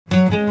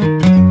Deep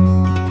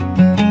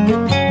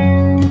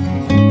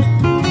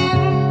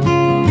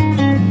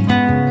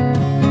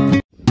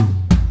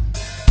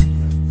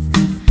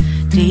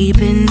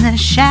in the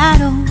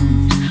shadows,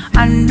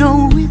 I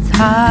know it's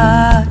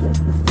hard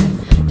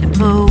to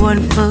put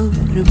one foot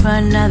in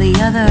front of the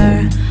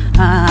other.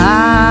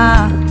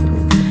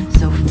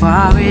 So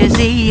far is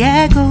the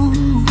echo,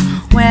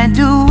 where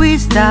do we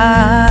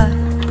start?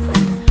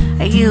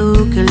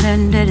 You can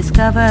learn to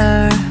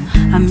discover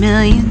a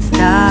million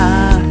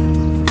stars.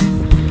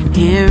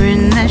 Here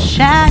in the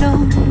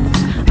shadows,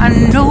 I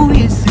know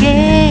you're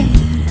scared.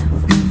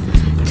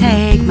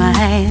 Take my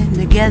hand,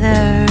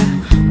 together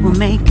we'll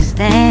make a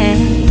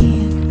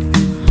stand.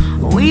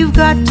 We've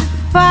got to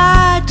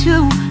fight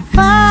to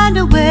find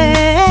a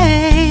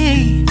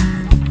way.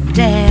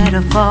 Dare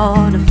to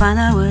fall to find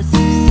out what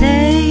to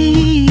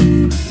say.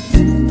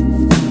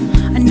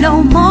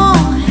 No more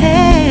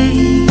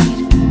hate.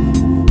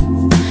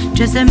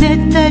 Just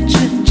admit that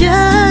you're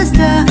just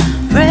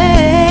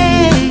afraid.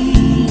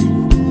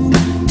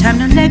 Time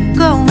to let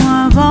go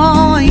of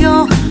all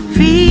your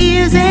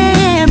fears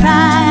and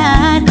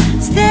pride.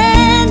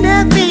 Stand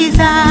up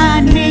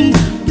beside me,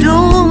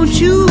 don't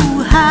you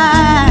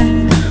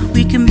hide.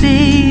 We can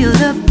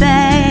build a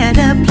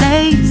better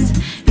place.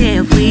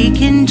 If we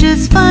can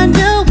just find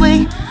a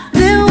way,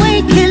 then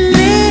we can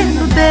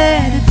live a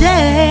better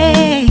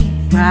day.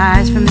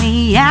 Rise from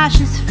the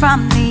ashes,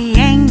 from the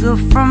anger,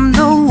 from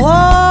the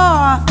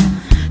war.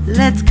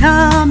 Let's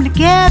come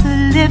together,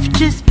 lift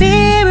your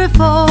spirit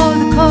for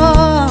the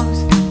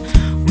cause.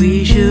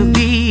 We should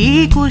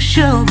be equal,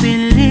 should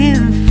be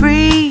living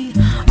free.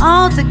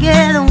 All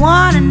together,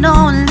 one and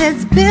all,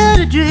 let's build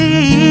a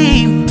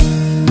dream.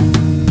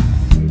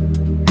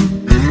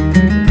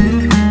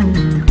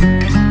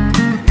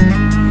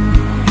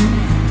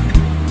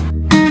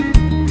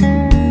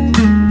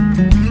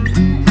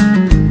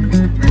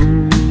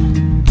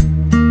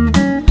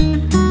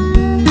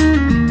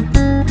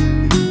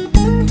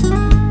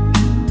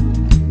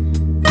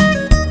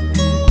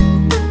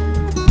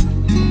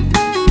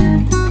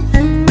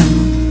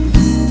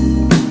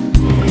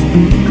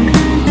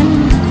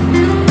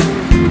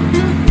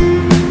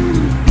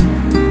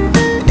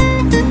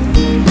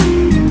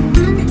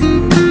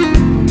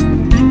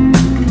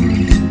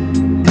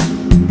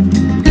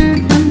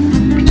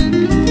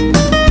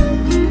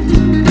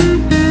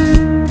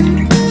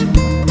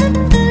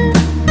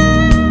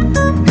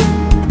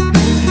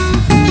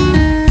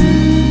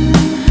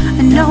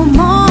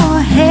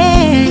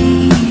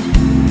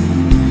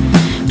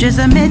 Just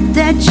admit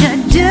that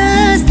you're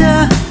just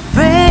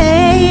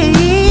afraid.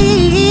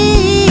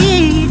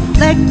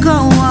 Let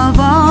go of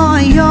all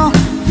your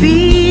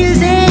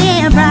fears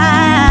and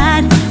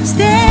pride.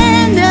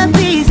 Stand up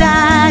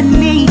beside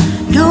me,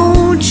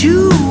 don't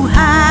you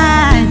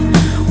hide.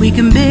 We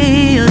can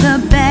build a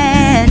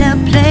better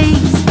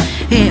place.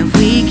 If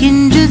we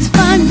can just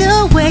find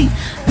a way,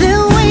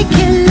 then we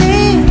can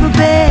live a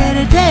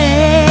better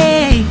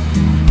day.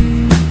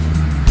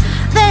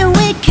 Then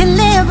we can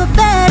live a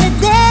better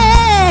day.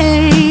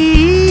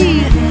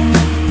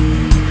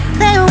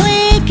 Then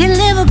we can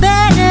live a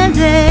better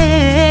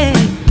day.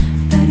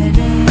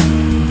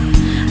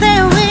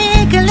 Then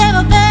we can live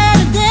a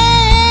better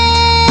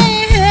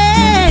day.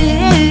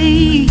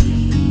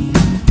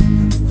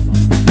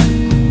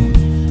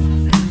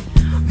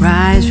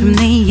 Rise from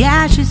the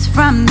ashes,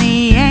 from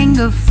the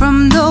anger,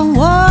 from the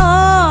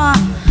war.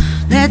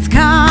 Let's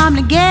come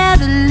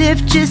together,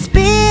 lift your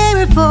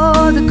spirit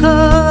for the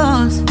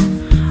cause.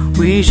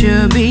 We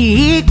should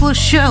be equal,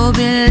 should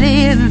be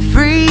living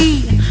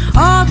free.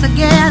 All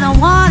together,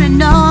 one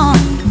and all.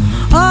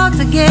 All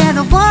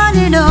together, one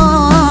and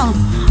all.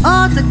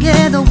 All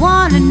together,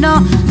 one and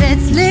all.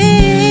 Let's live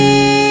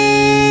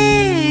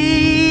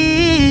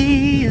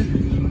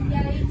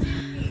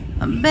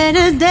a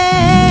better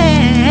day.